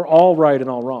for all right and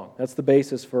all wrong. That's the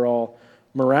basis for all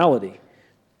morality.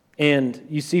 And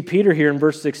you see Peter here in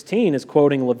verse 16 is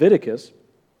quoting Leviticus.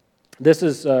 This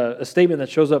is a statement that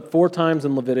shows up 4 times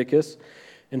in Leviticus.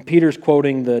 And Peter's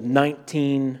quoting the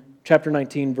chapter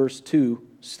 19, verse 2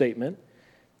 statement.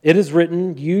 It is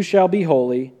written, "You shall be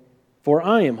holy, for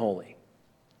I am holy."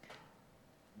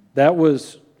 That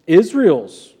was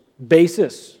Israel's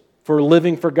basis for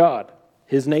living for God,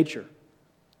 his nature.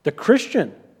 The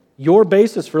Christian, your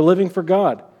basis for living for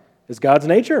God is God's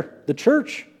nature, the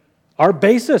church. Our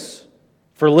basis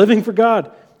for living for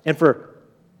God and for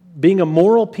being a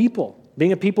moral people,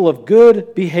 being a people of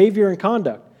good behavior and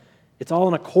conduct. It's all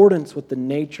in accordance with the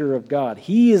nature of God.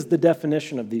 He is the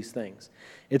definition of these things.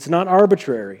 It's not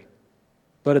arbitrary,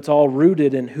 but it's all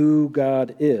rooted in who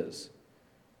God is.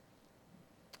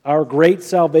 Our great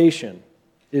salvation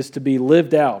is to be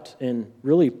lived out in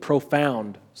really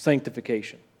profound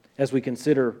sanctification as we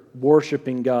consider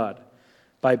worshiping God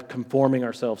by conforming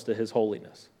ourselves to His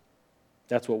holiness.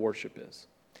 That's what worship is.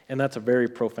 And that's a very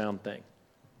profound thing.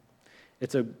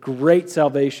 It's a great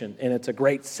salvation and it's a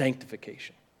great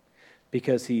sanctification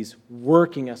because He's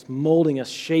working us, molding us,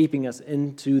 shaping us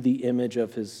into the image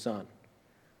of His Son.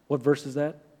 What verse is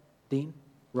that, Dean?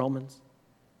 Romans?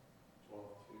 12:2.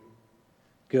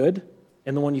 Good.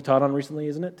 And the one you taught on recently,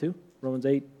 isn't it, too? Romans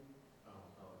 8,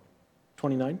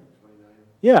 29? 29.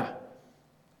 Yeah.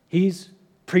 He's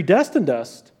predestined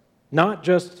us not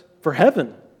just for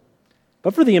heaven,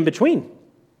 but for the in-between.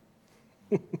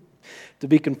 To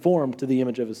be conformed to the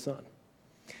image of His Son.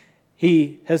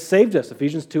 He has saved us.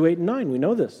 Ephesians 2, 8, and 9. We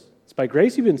know this. It's by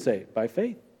grace you've been saved, by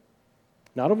faith.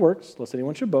 Not of works, lest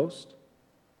anyone should boast.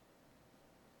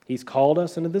 He's called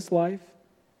us into this life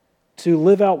to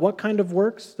live out what kind of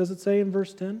works, does it say in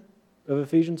verse 10 of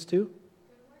Ephesians 2?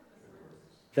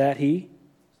 That He...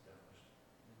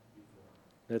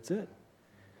 That's it.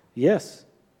 Yes.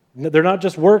 They're not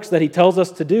just works that He tells us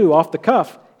to do off the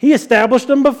cuff. He established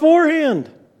them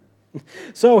beforehand.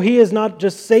 So He has not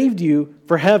just saved you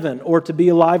for heaven or to be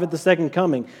alive at the second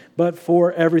coming, but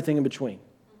for everything in between.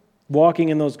 Walking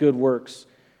in those good works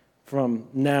from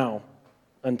now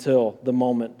until the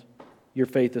moment your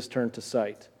faith is turned to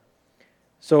sight.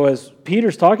 So as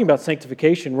Peter's talking about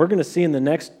sanctification, we're going to see in the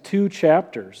next 2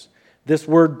 chapters this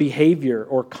word behavior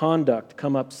or conduct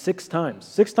come up 6 times.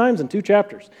 6 times in 2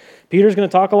 chapters. Peter's going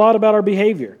to talk a lot about our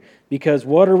behavior because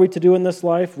what are we to do in this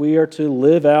life? We are to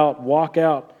live out, walk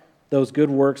out those good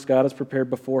works God has prepared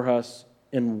before us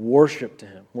in worship to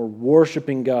Him. We're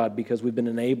worshiping God because we've been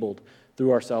enabled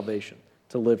through our salvation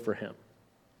to live for Him.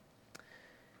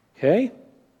 Okay?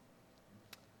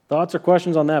 Thoughts or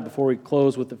questions on that before we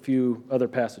close with a few other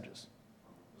passages?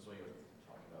 This is what you were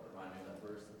talking about. Remind me of that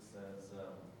verse that says,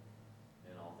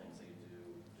 in all things that you do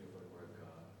for the word of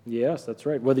God. Yes, that's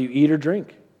right. Whether you eat or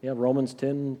drink. Yeah, Romans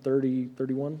 10, 30,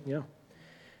 31. Yeah.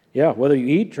 Yeah, whether you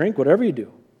eat, drink, whatever you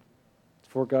do.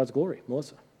 It's for God's glory.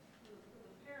 Melissa. The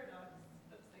paradox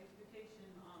of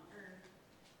sanctification on earth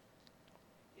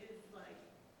is like,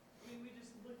 we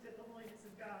just looked at the holiness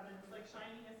of God and it's like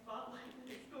shining a spotlight and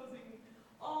exposing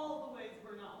all the ways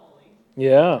we're not holy.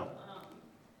 Yeah.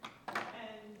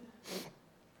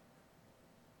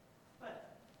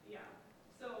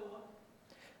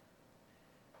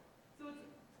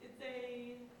 It's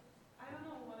a, I don't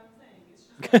know what I'm saying. It's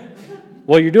just like,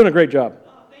 Well, you're doing a great job.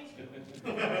 oh, thank you.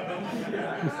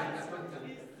 God is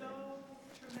so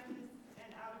tremendous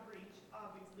and out of reach,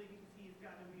 obviously, because He is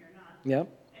God and we are not. Yep.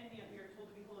 And yet we are told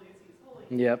to be holy as He is holy.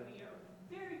 Yep. We are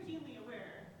very keenly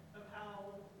aware of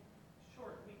how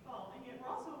short we fall. And yet we're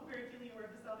also very keenly aware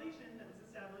of the salvation that was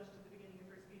established at the beginning of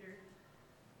 1 Peter.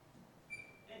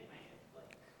 Anyway, it's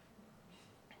like...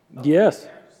 Yes.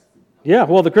 Yeah,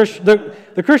 well, the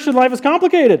Christian life is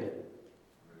complicated.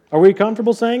 Are we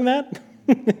comfortable saying that?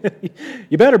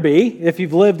 You better be, if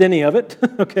you've lived any of it,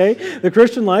 okay? The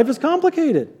Christian life is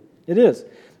complicated. It is.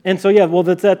 And so, yeah, well,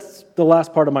 that's the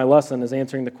last part of my lesson is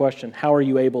answering the question, how are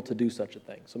you able to do such a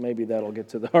thing? So maybe that'll get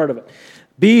to the heart of it.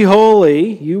 Be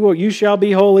holy, you shall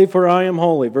be holy, for I am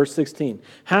holy. Verse 16.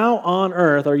 How on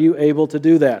earth are you able to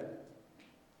do that?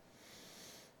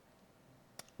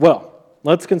 Well,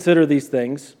 let's consider these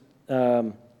things.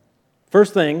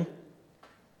 First thing,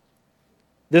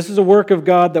 this is a work of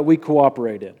God that we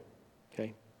cooperate in.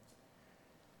 Okay?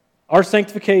 Our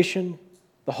sanctification,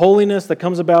 the holiness that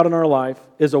comes about in our life,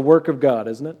 is a work of God,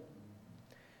 isn't it?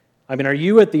 I mean, are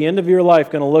you at the end of your life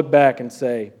going to look back and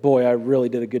say, boy, I really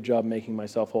did a good job making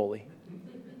myself holy?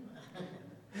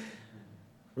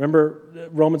 Remember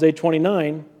Romans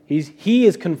 8:29, He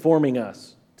is conforming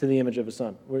us to the image of His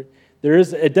Son. There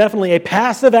is definitely a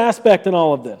passive aspect in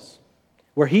all of this,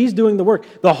 where He's doing the work.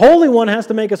 The Holy One has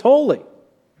to make us holy,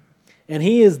 and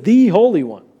He is the Holy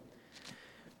One.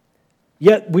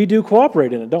 Yet we do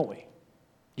cooperate in it, don't we?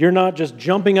 You're not just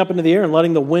jumping up into the air and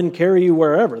letting the wind carry you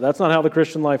wherever. That's not how the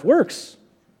Christian life works.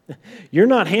 You're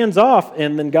not hands off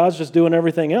and then God's just doing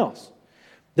everything else.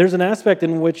 There's an aspect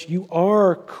in which you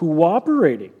are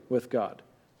cooperating with God.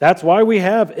 That's why we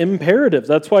have imperatives.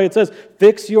 That's why it says,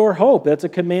 fix your hope. That's a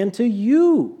command to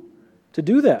you to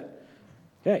do that.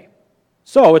 Okay.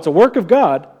 So it's a work of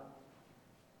God,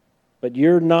 but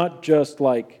you're not just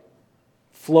like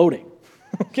floating.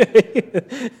 Okay?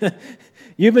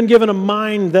 You've been given a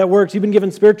mind that works. You've been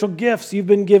given spiritual gifts. You've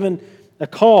been given a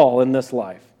call in this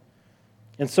life.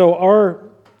 And so our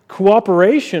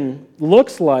cooperation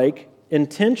looks like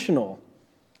intentional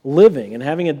living and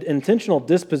having an intentional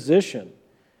disposition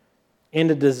and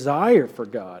a desire for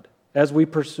God as we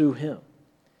pursue Him.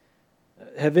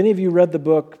 Have any of you read the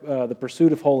book, The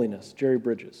Pursuit of Holiness, Jerry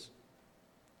Bridges?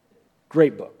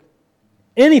 Great book.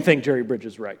 Anything Jerry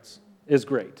Bridges writes is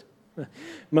great.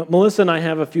 Melissa and I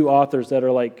have a few authors that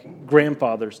are like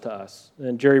grandfathers to us,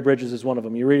 and Jerry Bridges is one of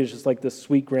them. You read it, it's just like this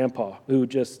sweet grandpa who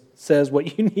just says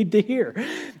what you need to hear,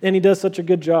 and he does such a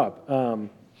good job.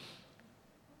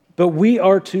 But we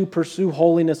are to pursue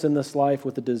holiness in this life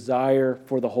with a desire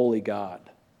for the holy God.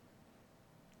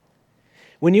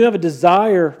 When you have a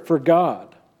desire for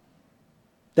God,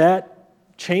 that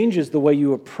changes the way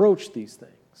you approach these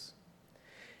things.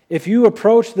 If you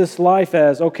approach this life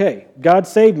as, okay, God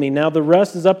saved me, now the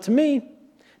rest is up to me.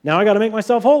 Now I got to make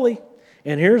myself holy,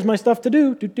 and here's my stuff to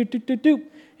do,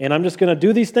 and I'm just going to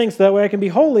do these things so that way I can be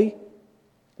holy.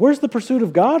 Where's the pursuit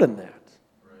of God in that?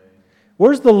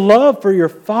 Where's the love for your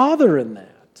Father in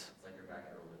that? It's like your back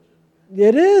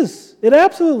religion. It is. It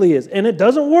absolutely is. And it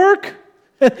doesn't work.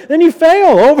 Then you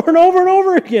fail over and over and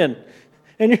over again.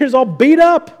 And you're just all beat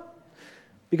up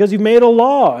because you've made a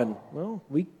law. And, well,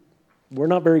 we're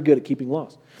not very good at keeping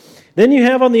laws. Then you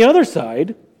have on the other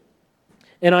side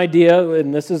an idea,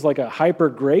 and this is like a hyper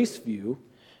grace view.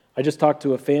 I just talked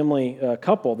to a family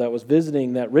couple that was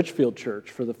visiting that Richfield church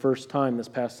for the first time this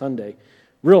past Sunday.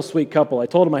 Real sweet couple. I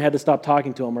told them I had to stop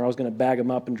talking to them or I was going to bag them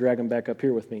up and drag them back up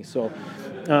here with me. So,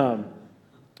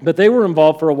 but they were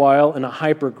involved for a while in a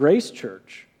hyper grace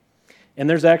church. And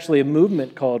there's actually a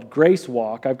movement called Grace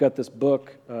Walk. I've got this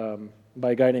book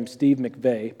by a guy named Steve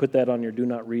McVeigh. Put that on your do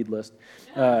not read list.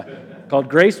 Called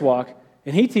Grace Walk.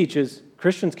 And he teaches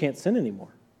Christians can't sin anymore.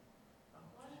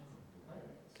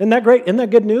 Isn't that great? Isn't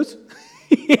that good news?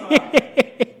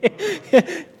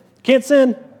 Can't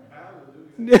sin.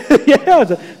 Yeah,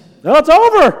 it's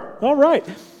over. All right.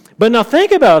 But now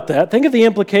think about that. Think of the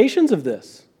implications of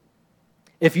this.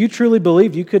 If you truly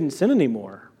believed you couldn't sin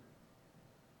anymore,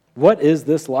 what is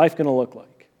this life going to look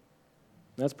like?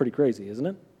 That's pretty crazy, isn't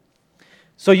it?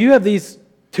 So you have these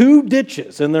two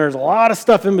ditches, and there's a lot of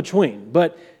stuff in between.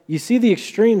 But you see the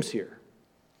extremes here.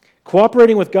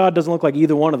 Cooperating with God doesn't look like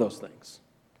either one of those things.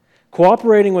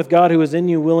 Cooperating with God who is in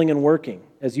you, willing and working,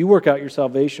 as you work out your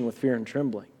salvation with fear and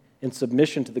trembling, in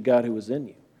submission to the God who is in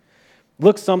you.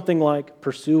 Looks something like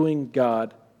pursuing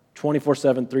God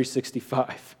 24/7,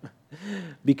 365,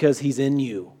 because He's in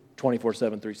you 24/7,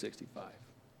 365.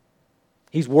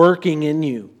 He's working in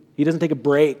you. He doesn't take a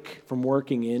break from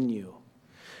working in you.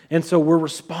 And so we're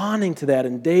responding to that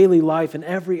in daily life, in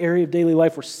every area of daily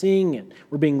life. We're seeing it.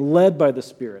 We're being led by the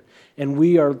Spirit. And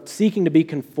we are seeking to be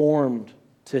conformed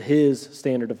to His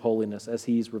standard of holiness as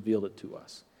He's revealed it to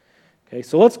us. Okay,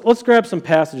 so let's grab some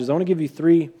passages. I want to give you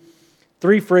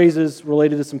three phrases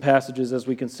related to some passages as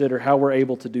we consider how we're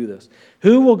able to do this.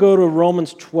 Who will go to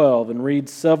Romans 12 and read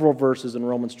several verses in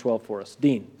Romans 12 for us?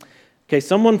 Dean. Okay,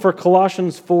 someone for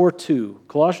Colossians 4:2.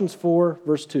 Colossians 4,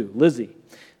 verse 2. Lizzie.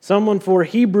 Someone for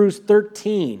Hebrews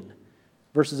 13,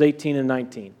 verses 18 and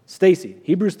 19. Stacy.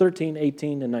 Hebrews 13,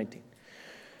 18, and 19.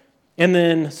 And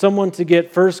then someone to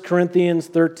get 1 Corinthians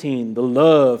 13, the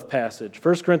love passage.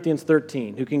 1 Corinthians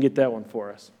 13. Who can get that one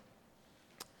for us?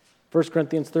 1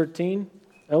 Corinthians 13.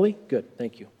 Ellie? Good.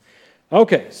 Thank you.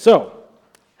 Okay, so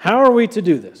how are we to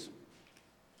do this?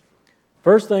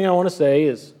 First thing I want to say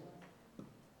is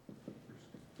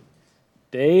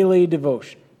daily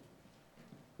devotion.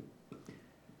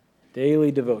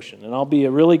 Daily devotion. And I'll be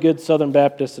a really good Southern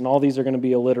Baptist, and all these are going to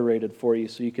be alliterated for you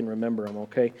so you can remember them,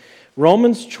 okay?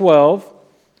 Romans 12.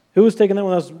 Who was taking that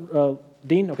one? That was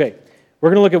Dean? Okay. We're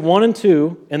going to look at 1 and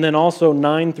 2, and then also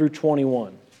 9 through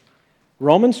 21.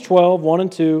 Romans 12, 1 and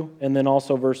 2, and then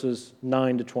also verses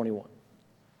 9 to 21.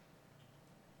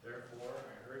 Therefore,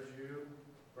 I urge you,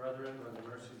 brethren, by the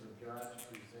mercies of God, to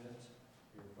present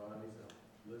your bodies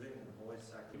a living and holy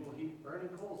sacrifice. You will heap burning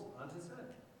coals unto sin.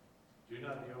 Do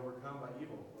not be overcome by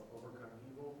evil, but overcome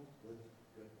evil with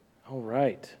good. All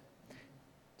right.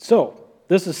 So,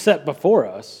 this is set before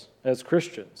us as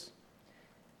Christians.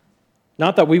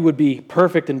 Not that we would be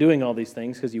perfect in doing all these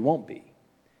things, because you won't be.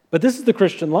 But this is the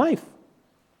Christian life.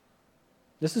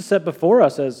 This is set before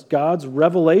us as God's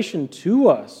revelation to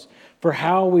us for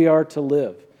how we are to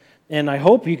live. And I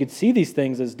hope you could see these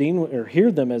things as Dean, or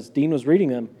hear them as Dean was reading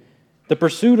them. The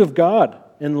pursuit of God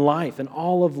in life, and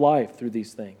all of life through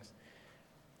these things.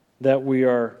 That we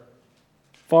are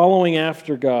following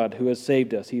after God who has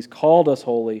saved us. He's called us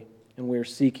holy, and we are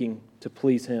seeking to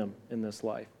please Him in this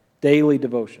life. Daily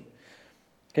devotion.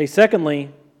 Okay, secondly,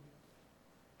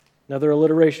 another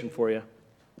alliteration for you.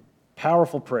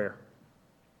 Powerful prayer.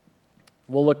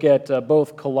 We'll look at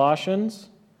both Colossians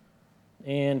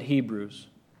and Hebrews.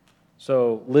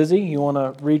 So, Lizzie, you want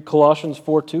to read Colossians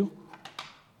 4:2?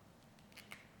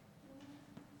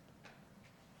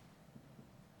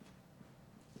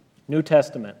 New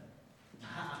Testament.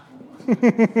 Continue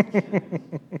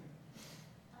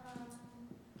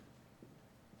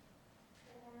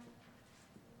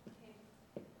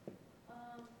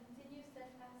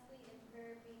steadfastly in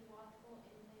prayer, being watchful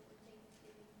in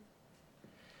thanksgiving.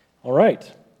 All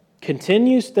right.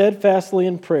 Continue steadfastly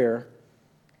in prayer,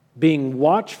 being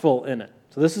watchful in it.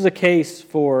 So this is a case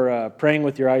for praying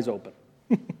with your eyes open.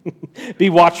 Be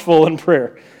watchful in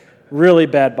prayer. Really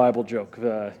bad Bible joke,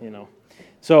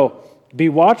 So be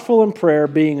watchful in prayer,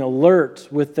 being alert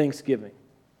with thanksgiving.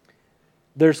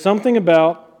 There's something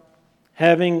about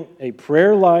having a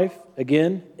prayer life,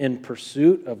 again, in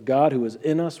pursuit of God who is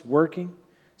in us working,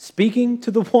 speaking to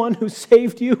the one who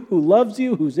saved you, who loves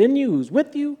you, who's in you, who's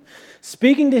with you,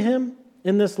 speaking to Him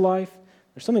in this life.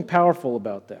 There's something powerful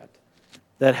about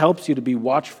that helps you to be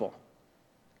watchful.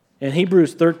 In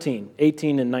Hebrews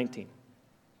 13:18 and 19.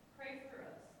 Pray for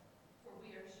us, for we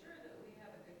are sure that we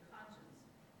have a good conscience,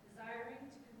 desiring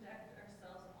to conduct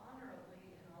ourselves honorably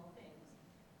in all things.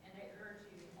 And I urge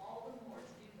you all the more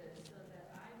to do this, so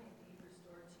that I may be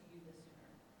restored to you the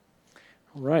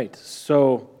sooner. All right,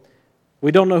 so we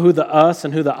don't know who the us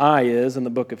and who the I is in the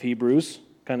book of Hebrews.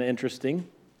 Kind of interesting.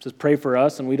 It says pray for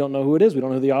us, and we don't know who it is. We don't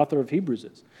know who the author of Hebrews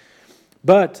is.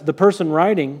 But the person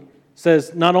writing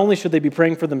says not only should they be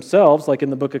praying for themselves, like in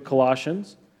the book of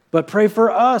Colossians, but pray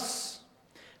for us.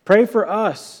 Pray for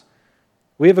us.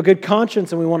 We have a good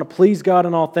conscience and we want to please God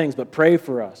in all things, but pray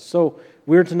for us. So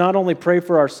we're to not only pray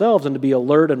for ourselves and to be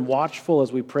alert and watchful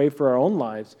as we pray for our own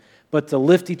lives, but to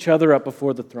lift each other up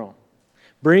before the throne.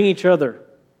 Bring each other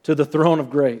to the throne of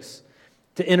grace,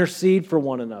 to intercede for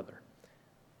one another,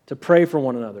 to pray for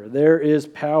one another. There is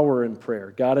power in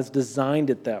prayer. God has designed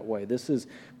it that way. This is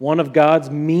one of God's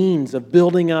means of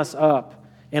building us up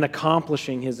and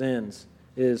accomplishing His ends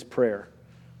is prayer.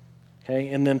 Okay,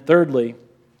 and then thirdly,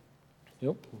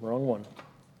 wrong one.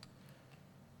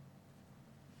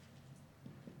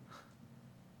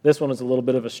 This one is a little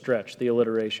bit of a stretch, the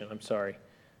alliteration. I'm sorry.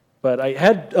 But I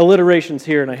had alliterations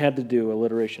here, and I had to do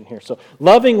alliteration here. So,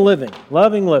 loving living.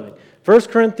 1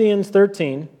 Corinthians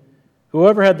 13.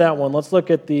 Whoever had that one, let's look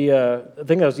at the, I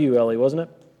think that was you, Ellie, wasn't it?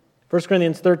 1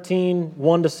 Corinthians 13,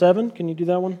 1-7. Can you do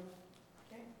that one?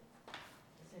 Okay.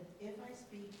 It said, if I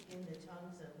speak in the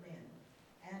tongues of men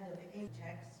and of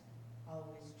text,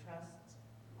 always trusts,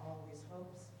 always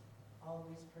hopes,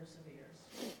 always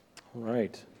perseveres. All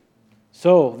right.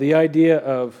 So, the idea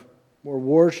of we're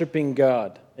worshiping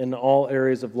God in all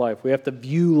areas of life. We have to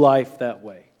view life that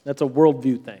way. That's a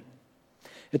worldview thing.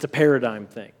 It's a paradigm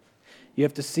thing. You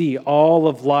have to see all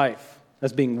of life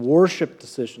as being worship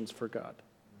decisions for God,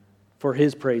 for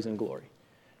His praise and glory.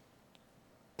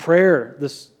 Prayer,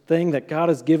 this thing that God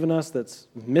has given us that's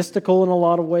mystical in a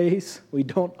lot of ways. We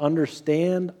don't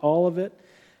understand all of it,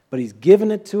 but He's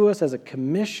given it to us as a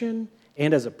commission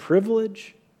and as a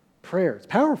privilege. Prayer, it's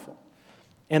powerful.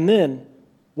 And then,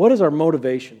 what is our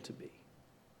motivation to be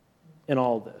in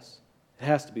all of this? It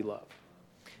has to be love.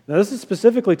 Now, this is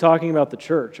specifically talking about the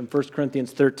church in 1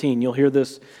 Corinthians 13. You'll hear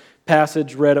this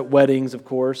passage read at weddings, of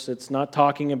course. It's not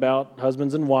talking about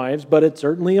husbands and wives, but it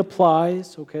certainly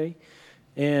applies, okay?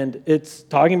 And it's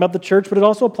talking about the church, but it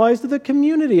also applies to the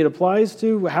community. It applies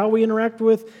to how we interact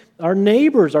with our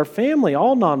neighbors, our family,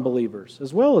 all non-believers,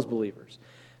 as well as believers.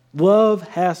 Love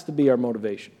has to be our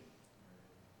motivation.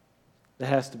 That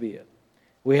has to be it.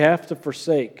 We have to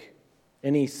forsake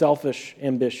any selfish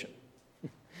ambition.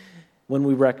 When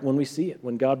we see it,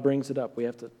 when God brings it up, we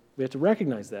have to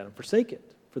recognize that and forsake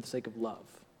it for the sake of love.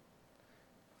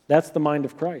 That's the mind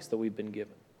of Christ that we've been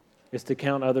given, is to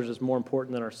count others as more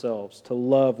important than ourselves, to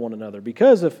love one another.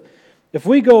 Because if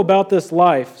we go about this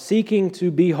life seeking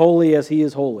to be holy as He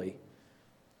is holy,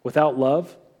 without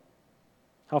love,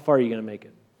 how far are you going to make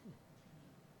it?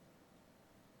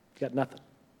 You got nothing.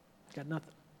 You got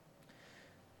nothing.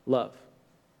 Love.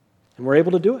 And we're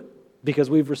able to do it because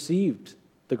we've received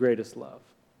the greatest love.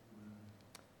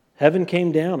 Heaven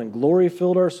came down and glory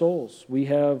filled our souls. We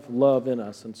have love in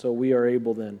us, and so we are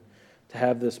able then to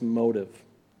have this motive,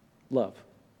 love.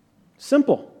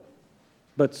 Simple,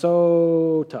 but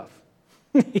so tough.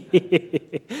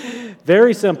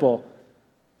 Very simple,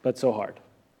 but so hard.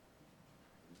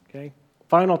 Okay?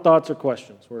 Final thoughts or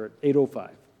questions? We're at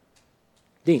 8:05.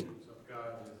 Dean. So God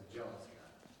is a jealous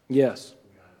God. Yes.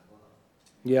 God is love.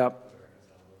 Yep. How do we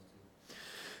reconcile those two?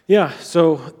 Yeah,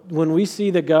 so when we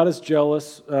see that God is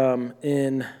jealous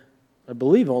in, I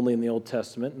believe only in the Old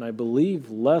Testament, and I believe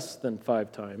less than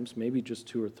 5 times, maybe just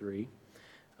 2 or 3,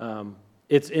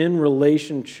 it's in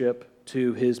relationship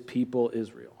to his people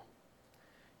Israel.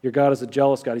 Your God is a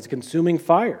jealous God. He's consuming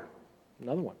fire.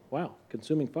 Another one. Wow,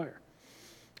 consuming fire.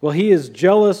 Well, he is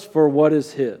jealous for what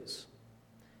is his.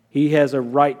 He has a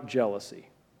right jealousy.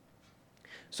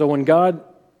 So when God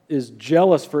is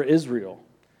jealous for Israel,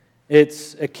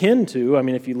 it's akin to,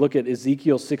 if you look at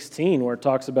Ezekiel 16, where it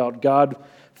talks about God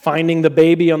finding the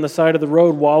baby on the side of the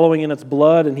road, wallowing in its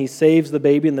blood, and he saves the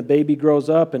baby, and the baby grows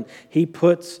up, and he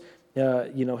puts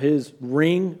his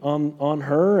ring on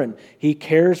her, and he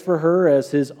cares for her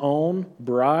as his own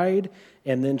bride,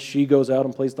 and then she goes out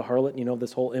and plays the harlot,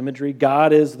 this whole imagery.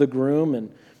 God is the groom,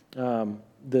 and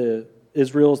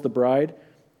Israel is the bride.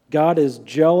 God is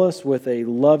jealous with a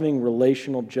loving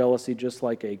relational jealousy, just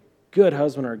like a good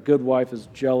husband or a good wife is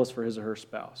jealous for his or her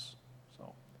spouse.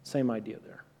 So, same idea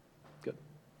there. Good.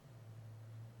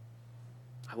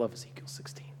 I love Ezekiel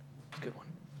 16. It's a good one.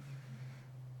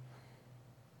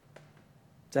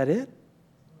 Is that it?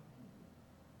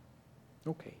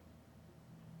 Okay.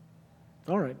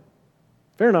 All right.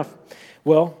 Fair enough.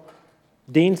 Well,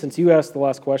 Dean, since you asked the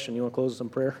last question, you want to close us in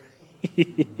prayer?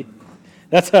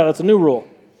 That's a new rule.